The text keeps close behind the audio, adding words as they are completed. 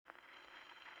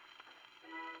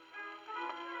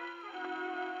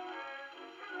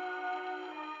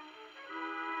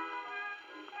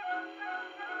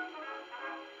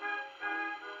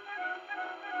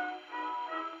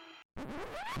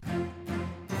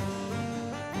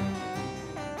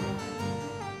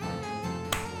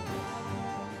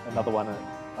another one.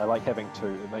 I like having two.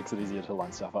 It makes it easier to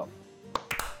line stuff up.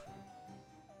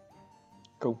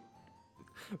 Cool.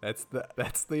 That's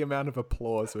the amount of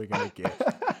applause we're gonna get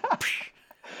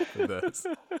for this.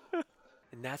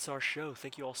 And that's our show.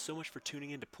 Thank you all so much for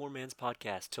tuning in to Poor Man's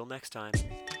Podcast. Till next time.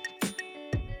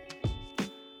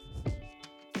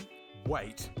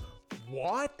 Wait,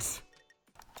 what?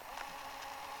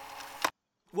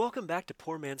 Welcome back to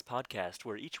Poor Man's Podcast,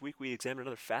 where each week we examine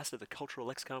another facet of the cultural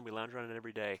lexicon we lounge around in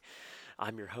every day.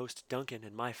 I'm your host, Duncan,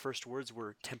 and my first words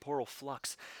were temporal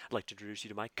flux. I'd like to introduce you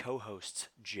to my co-hosts,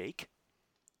 Jake.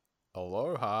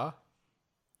 Aloha.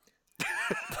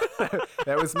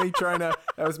 That was me trying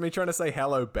to say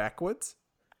hello backwards.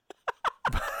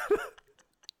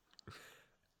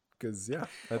 Because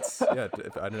I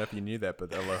don't know if you knew that,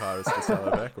 but aloha is just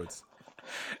hello backwards.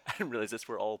 I didn't realize that's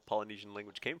where all Polynesian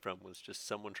language came from, was just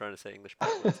someone trying to say English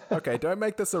backwards. Okay, don't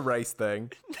make this a race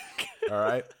thing. All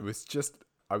right, I was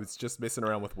just messing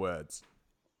around with words.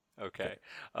 Okay.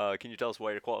 Can you tell us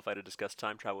why you're qualified to discuss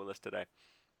time travel with us today?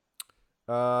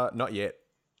 Not yet.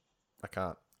 I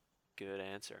can't. Good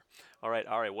answer. All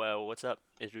right. Well, what's up?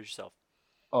 Introduce yourself.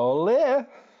 Ole!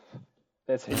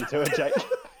 That's how you do it, Jake.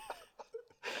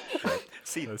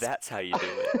 See, that's how you do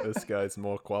it. This guy's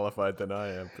more qualified than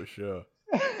I am, for sure.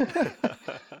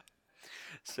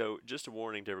 So, just a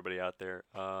warning to everybody out there.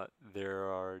 There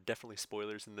are definitely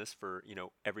spoilers in this for,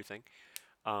 everything.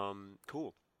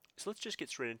 Cool. So let's just get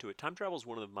straight into it. Time travel is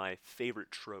one of my favorite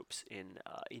tropes in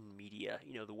media.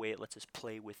 The way it lets us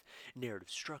play with narrative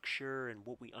structure and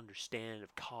what we understand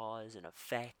of cause and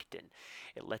effect, and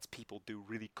it lets people do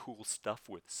really cool stuff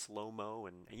with slow-mo,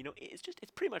 and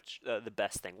it's pretty much the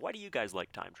best thing. Why do you guys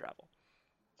like time travel?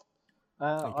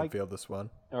 I can feel this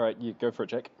one. All right, you go for it,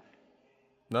 Jake.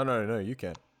 No, you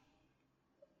can.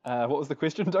 What was the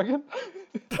question, Duncan?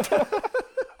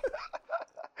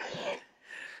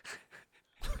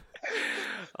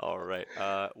 All right.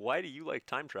 Why do you like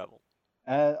time travel?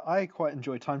 I quite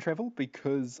enjoy time travel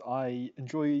because I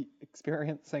enjoy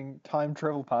experiencing time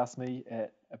travel past me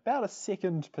at about a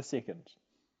second per second.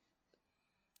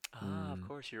 Of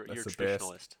course, you're a That's the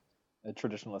traditionalist. best. A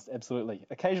traditionalist, absolutely.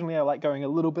 Occasionally I like going a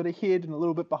little bit ahead and a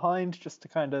little bit behind just to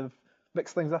kind of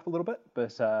mix things up a little bit.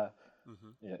 But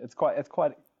it's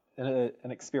quite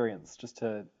an experience just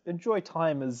to enjoy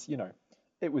time as,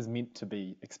 it was meant to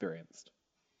be experienced.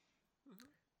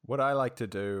 What I like to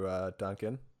do,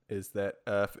 Duncan, is that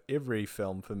every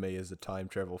film for me is a time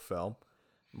travel film.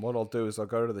 And what I'll do is I'll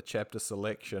go to the chapter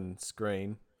selection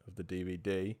screen of the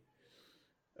DVD,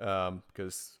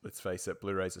 because let's face it,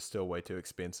 Blu-rays are still way too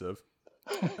expensive.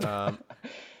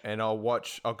 And I'll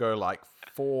go like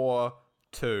 4,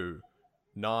 2,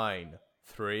 9,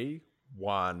 3,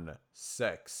 1,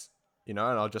 6, and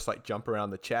I'll just like jump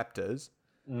around the chapters.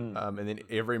 And then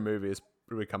every movie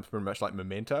becomes pretty much like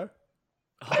Memento.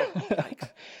 Oh, yikes.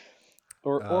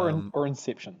 or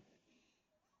Inception.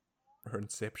 Or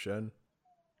Inception.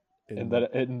 In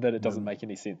that it doesn't make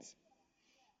any sense.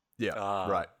 Yeah,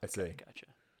 right. I see. Gotcha.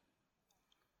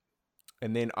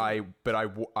 And then I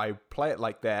play it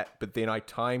like that, but then I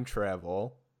time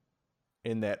travel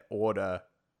in that order,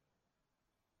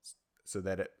 so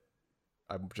that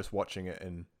I'm just watching it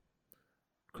in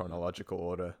chronological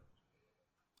order.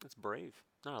 That's brave.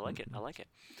 No, I like it. I like it.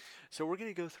 So we're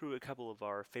going to go through a couple of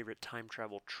our favorite time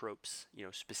travel tropes,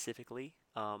 specifically.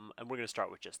 And we're going to start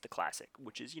with just the classic,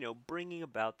 which is, bringing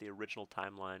about the original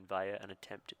timeline via an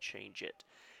attempt to change it.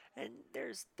 And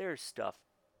there's stuff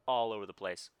all over the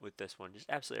place with this one, just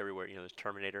absolutely everywhere. There's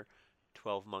Terminator,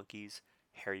 12 Monkeys,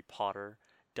 Harry Potter,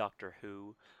 Doctor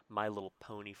Who, My Little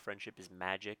Pony, Friendship is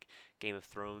Magic, Game of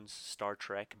Thrones, Star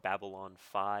Trek, Babylon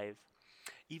 5.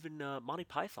 Even Monty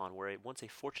Python, where once a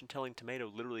fortune-telling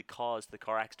tomato literally caused the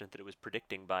car accident that it was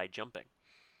predicting by jumping.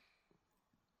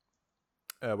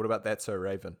 What about That's So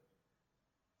Raven?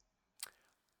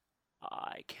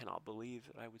 I cannot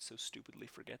believe that I would so stupidly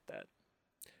forget that.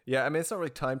 Yeah, I mean, it's not really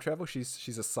time travel.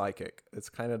 She's a psychic. It's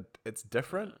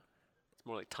different. It's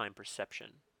more like time perception.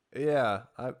 Yeah,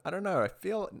 I don't know. I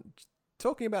feel,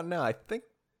 talking about it now, I think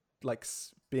like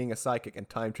being a psychic and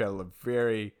time travel are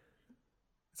very...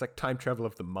 It's like time travel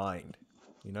of the mind,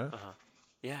 Uh-huh.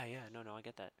 Yeah, no, I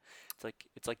get that.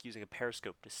 It's like using a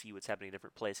periscope to see what's happening in a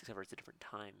different place, except for it's a different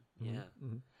time. Mm-hmm. Yeah.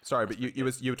 Mm-hmm. Sorry, but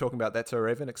you were talking about That's So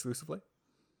Raven exclusively?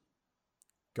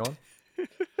 Go on.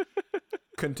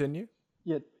 Continue.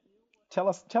 Yeah, tell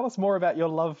us more about your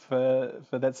love for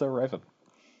That's So Raven.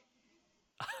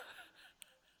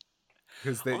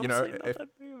 Because Honestly, not that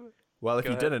big of a- well, if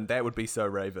Go you ahead. didn't, that would be so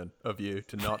Raven of you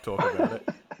to not talk about it.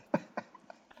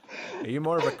 Are you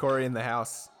more of a Corey in the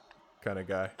House kind of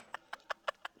guy?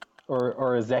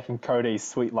 Or a Zack and Cody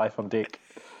Sweet Life on Deck.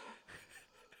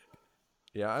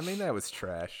 Yeah, I mean, that was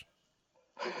trash.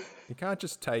 You can't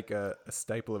just take a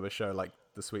staple of a show like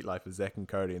The Sweet Life of Zack and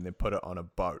Cody and then put it on a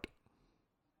boat.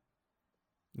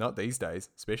 Not these days,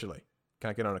 especially.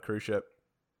 Can't get on a cruise ship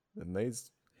in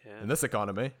this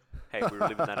economy. Hey, we were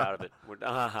leaving that out of it.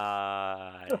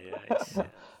 Yes.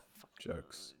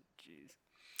 Jokes. Jeez.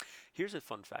 Here's a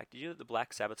fun fact. Did you know that the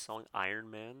Black Sabbath song Iron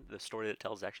Man, the story that it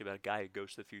tells, is actually about a guy who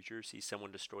goes to the future, sees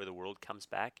someone destroy the world, comes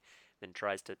back, then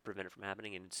tries to prevent it from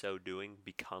happening, and in so doing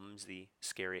becomes the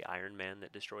scary Iron Man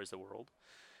that destroys the world?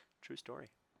 True story.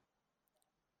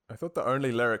 I thought the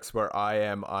only lyrics were "I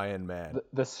am Iron Man."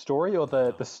 The story or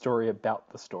the story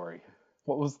about the story?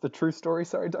 What was the true story?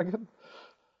 Sorry, Duncan.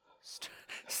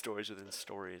 Stories within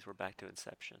stories. We're back to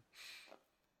Inception.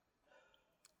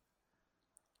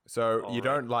 So you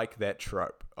don't like that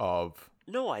trope of...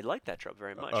 No, I like that trope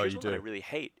very much. Oh, Here's you one do? that I really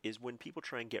hate is when people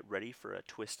try and get ready for a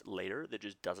twist later that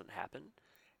just doesn't happen.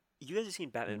 You guys have seen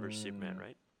Batman vs. Superman,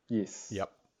 right? Yes.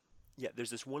 Yep. Yeah,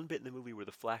 there's this one bit in the movie where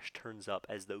the Flash turns up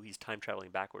as though he's time traveling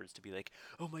backwards to be like,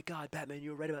 "Oh my God, Batman,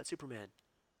 you were right about Superman.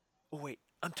 Oh wait,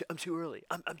 I'm too early.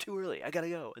 I'm too early. I gotta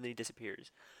go." And then he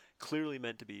disappears. Clearly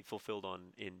meant to be fulfilled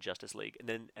in Justice League.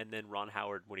 And then Ron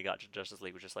Howard, when he got to Justice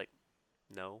League, was just like,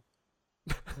 no.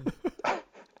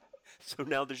 So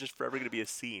now there's just forever going to be a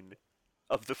scene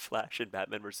of the Flash and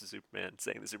Batman vs. Superman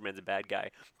saying that Superman's a bad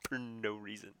guy for no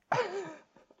reason.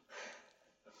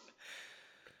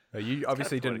 You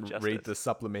obviously kind of didn't read the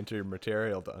supplementary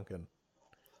material, Duncan.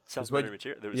 Supplementary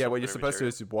material? Yeah, what you're supposed to do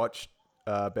is watch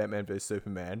Batman vs.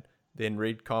 Superman, then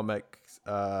read comics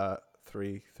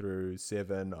 3 through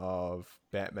 7 of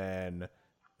Batman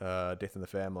Death in the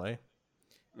Family.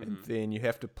 And then you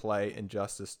have to play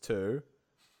Injustice 2,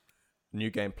 New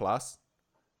Game Plus.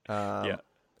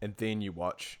 And then you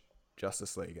watch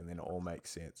Justice League, and then it all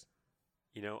makes sense.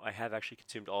 You know, I have actually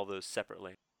consumed all those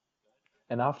separately.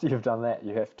 And after you've done that,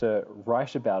 you have to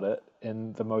write about it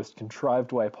in the most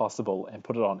contrived way possible and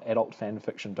put it on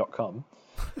adultfanfiction.com.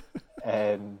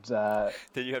 And then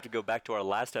you have to go back to our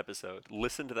last episode,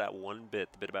 listen to that one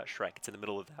bit, the bit about Shrek. It's in the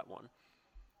middle of that one.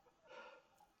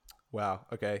 Wow.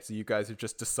 Okay, so you guys have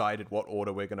just decided what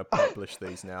order we're going to publish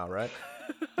these now, right?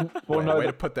 well, no, way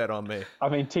to put that on me. I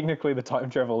mean, technically, the time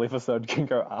travel episode can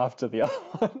go after the other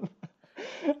one.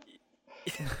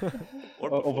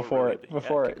 or before really. it.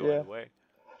 Before it, yeah. Way.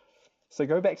 So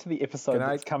go back to the episode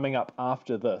that's coming up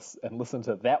after this and listen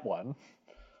to that one.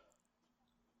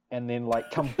 And then,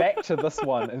 come back to this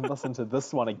one and listen to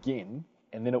this one again.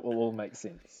 And then it will all make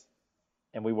sense.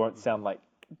 And we won't sound like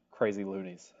crazy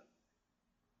loonies.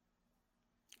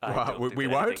 We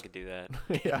won't? Can do that.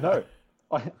 Yeah. No.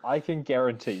 I can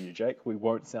guarantee you, Jake, we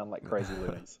won't sound like crazy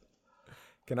loonies.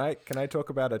 Can I talk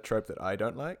about a trope that I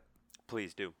don't like?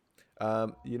 Please do.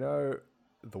 You know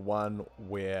the one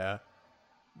where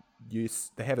they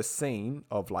have a scene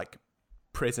of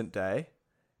present day,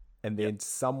 and then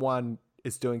someone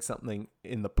is doing something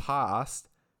in the past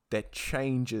that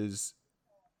changes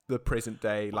the present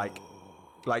day.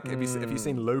 Have you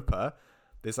seen Looper?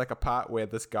 There's a part where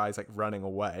this guy's running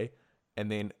away,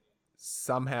 and then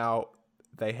somehow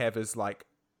they have his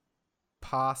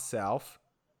past self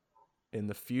in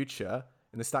the future,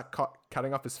 and they start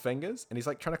cutting off his fingers, and he's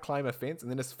trying to climb a fence, and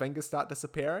then his fingers start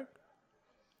disappearing.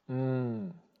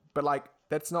 But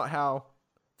that's not how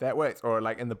that works. Or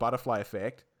in the Butterfly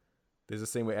Effect, there's a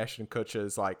scene where Ashton Kutcher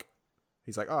is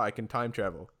he's oh, I can time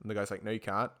travel, and the guy's no, you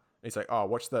can't. And he's oh,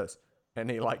 watch this. And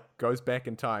he goes back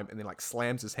in time and then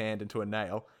slams his hand into a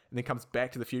nail and then comes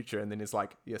back to the future and then is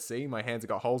yeah, see, my hands have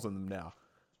got holes in them now.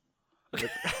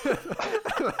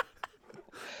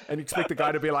 And you expect the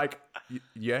guy to be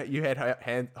yeah, you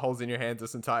had holes in your hands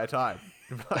this entire time.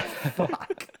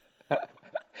 Fuck.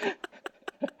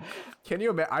 Can you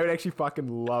imagine? I would actually fucking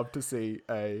love to see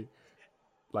a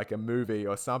movie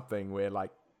or something where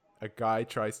a guy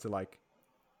tries to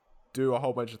do a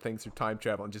whole bunch of things through time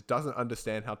travel and just doesn't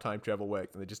understand how time travel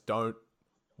works, and they just don't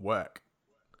work.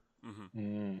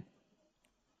 Mm-hmm.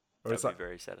 That would be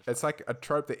very satisfying. It's a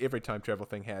trope that every time travel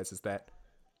thing has, is that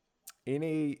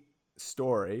any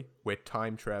story where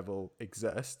time travel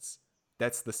exists,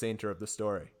 that's the center of the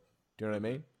story. Do you know what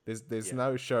I mean? There's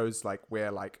no shows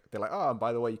where they're oh, and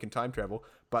by the way, you can time travel,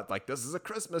 but this is a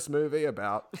Christmas movie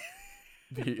about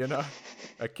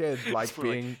a kid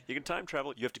being... you can time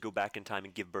travel, you have to go back in time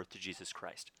and give birth to Jesus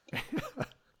Christ.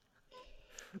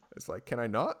 It's can I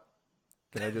not?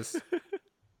 Can I just...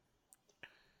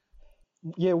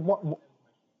 Yeah,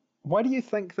 why do you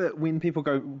think that when people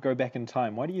go back in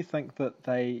time, why do you think that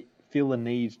they feel the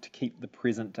need to keep the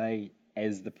present day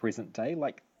as the present day?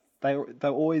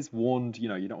 they're always warned, you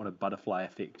don't want to butterfly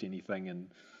effect anything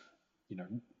and,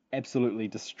 absolutely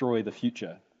destroy the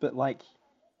future. But like,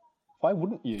 why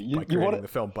wouldn't you? By creating the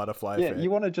film Butterfly Effect. Yeah,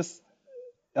 you want to just.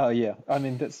 Oh yeah, I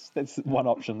mean that's one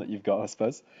option that you've got, I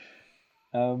suppose.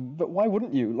 But why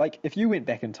wouldn't you? Like, if you went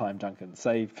back in time, Duncan,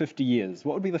 say 50 years,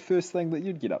 what would be the first thing that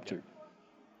you'd get up to?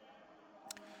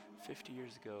 50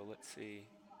 years ago, let's see.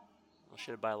 Well,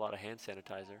 should I buy a lot of hand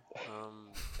sanitizer?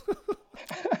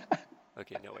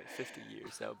 Okay, no, wait, 50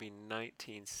 years. That would be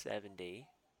 1970.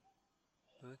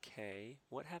 Okay,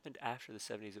 what happened after the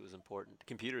 70s that was important?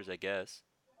 Computers, I guess.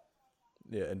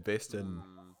 Yeah, invest in...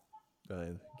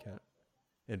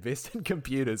 Invest in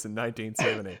computers in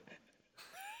 1970.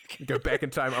 Go back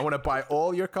in time. I want to buy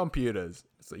all your computers.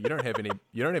 So you don't have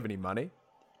any money.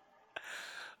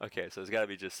 Okay, so it's got to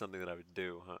be just something that I would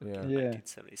do, huh? Yeah.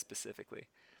 1970 specifically.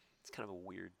 It's kind of a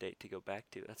weird date to go back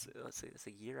to. Let's see. That's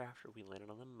a year after we landed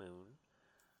on the moon.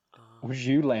 Would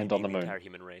you land on the The moon? entire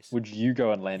human race. Would you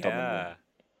go and land on the moon?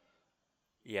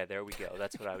 Yeah, there we go.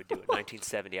 That's what I would do. In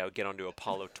 1970, I would get onto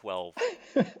Apollo 12.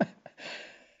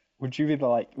 Would you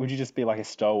just be like a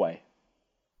stowaway?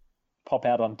 Pop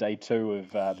out on day 2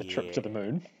 of the trip to the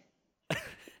moon?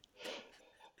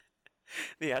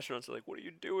 The astronauts are like, "What are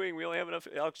you doing? We only have enough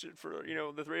oxygen for,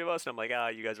 the 3 of us." And I'm like,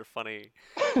 you guys are funny.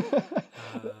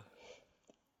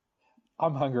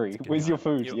 I'm hungry. Where's your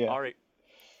food? Yeah. All right.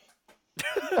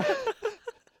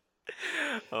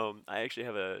 I actually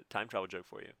have a time travel joke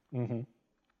for you. Mm-hmm.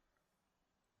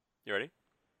 You ready?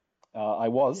 I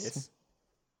was. Yes.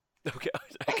 Okay,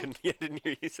 I didn't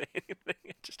hear you say anything.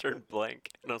 I just turned blank,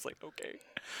 and I was like, okay.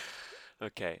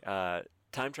 Okay,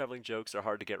 time traveling jokes are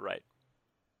hard to get right.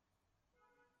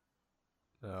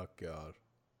 Oh, God.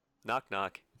 Knock,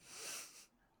 knock.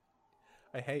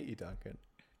 I hate you, Duncan.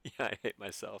 Yeah, I hate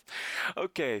myself.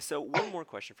 Okay, so one more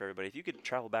question for everybody. If you could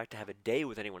travel back to have a day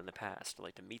with anyone in the past,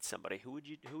 like to meet somebody, who would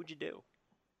you do?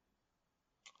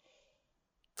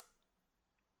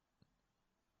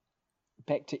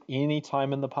 Back to any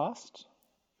time in the past?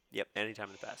 Yep, any time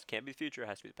in the past. Can't be the future, it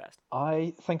has to be the past.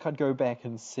 I think I'd go back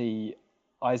and see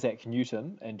Isaac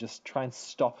Newton and just try and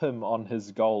stop him on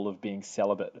his goal of being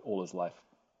celibate all his life.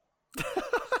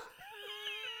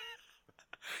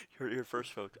 Your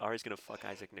first folks. Ari's gonna fuck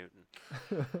Isaac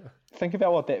Newton. Think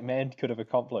about what that man could have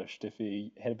accomplished if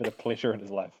he had a bit of pleasure in his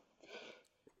life.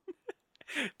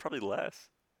 Probably less.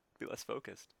 Be less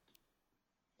focused.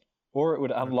 Or it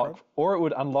would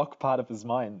unlock part of his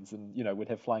minds, and we'd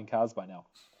have flying cars by now.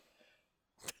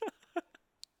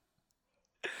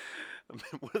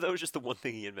 What if that was just the one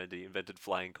thing he invented? He invented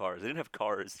flying cars. They didn't have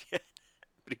cars yet,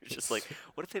 but he was just like,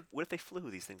 what if they flew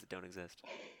these things that don't exist?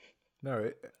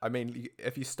 No, I mean,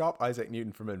 if you stop Isaac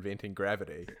Newton from inventing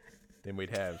gravity, then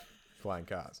we'd have flying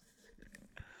cars.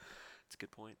 That's a good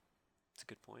point.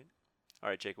 All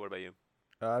right, Jake, what about you?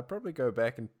 I'd probably go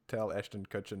back and tell Ashton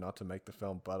Kutcher not to make the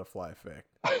film Butterfly Effect.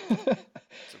 That's a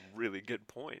really good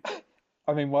point.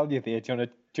 I mean, while you're there, do you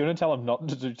want to tell him not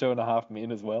to do 2.5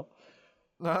 Men as well?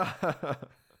 I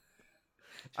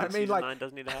mean, Season 9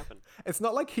 doesn't need to happen. It's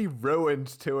not like he ruined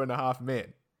 2.5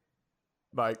 Men.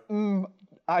 Like,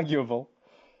 arguable.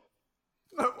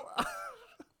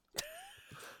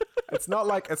 It's not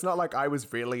like I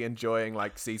was really enjoying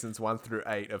like seasons 1 through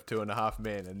 8 of 2.5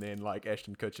 Men, and then like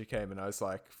Ashton Kutcher came and I was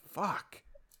like, fuck,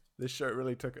 this show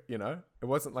really took, it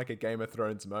wasn't like a Game of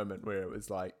Thrones moment where it was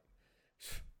like,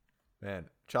 man,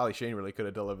 Charlie Sheen really could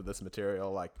have delivered this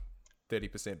material like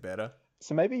 30% better.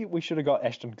 So maybe we should have got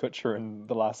Ashton Kutcher in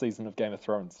the last season of Game of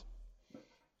Thrones.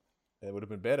 It would have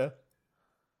been better.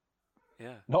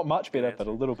 Yeah. Not much better, but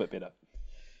a little bit better.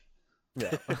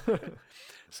 Yeah.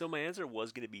 So my answer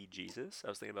was going to be Jesus. I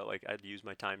was thinking about like I'd use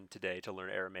my time today to learn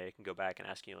Aramaic and go back and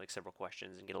ask like several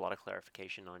questions and get a lot of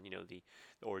clarification on the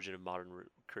origin of modern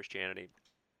Christianity.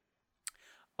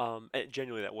 And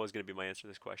genuinely, that was going to be my answer to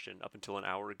this question up until an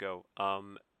hour ago.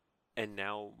 And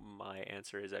now my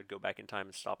answer is I'd go back in time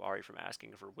and stop Ari from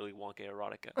asking for Willy Wonka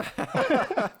erotica.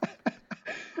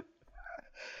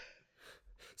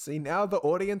 See, now the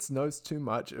audience knows too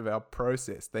much of our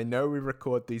process. They know we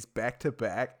record these back to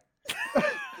back.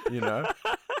 Well,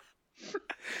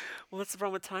 that's the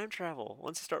problem with time travel.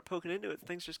 Once you start poking into it,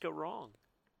 things just go wrong.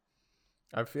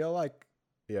 I feel like,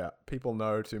 people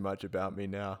know too much about me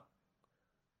now.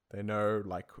 They know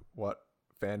like what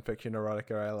fan fiction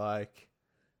erotica I like.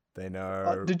 They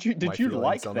know. Did you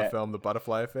like on that? the film The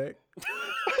Butterfly Effect?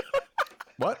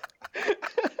 What?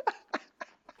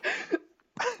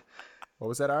 What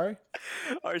was that, Ari?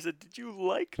 Ari said, "Did you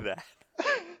like that?"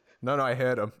 No, I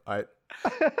heard him.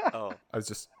 Oh. I was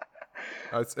just.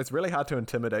 It's really hard to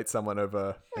intimidate someone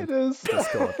over It is.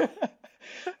 Discord.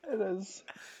 It is.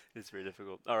 It's very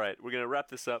difficult. All right, we're going to wrap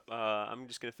this up. I'm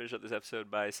just going to finish up this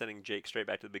episode by sending Jake straight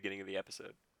back to the beginning of the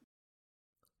episode.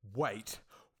 Wait,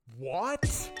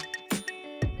 what?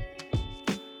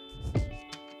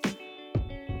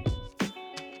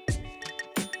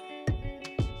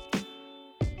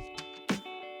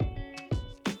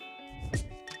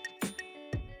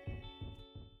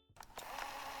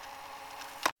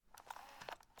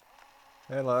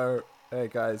 Hello. Hey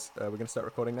guys, we're gonna start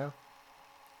recording now.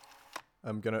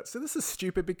 So this is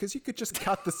stupid because you could just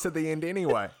cut this to the end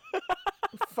anyway.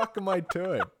 What the fuck am I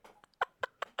doing?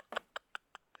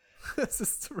 This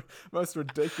is the most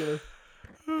ridiculous.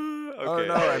 Okay. Oh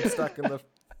no, I'm stuck in the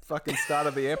fucking start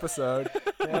of the episode.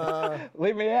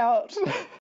 Leave me out.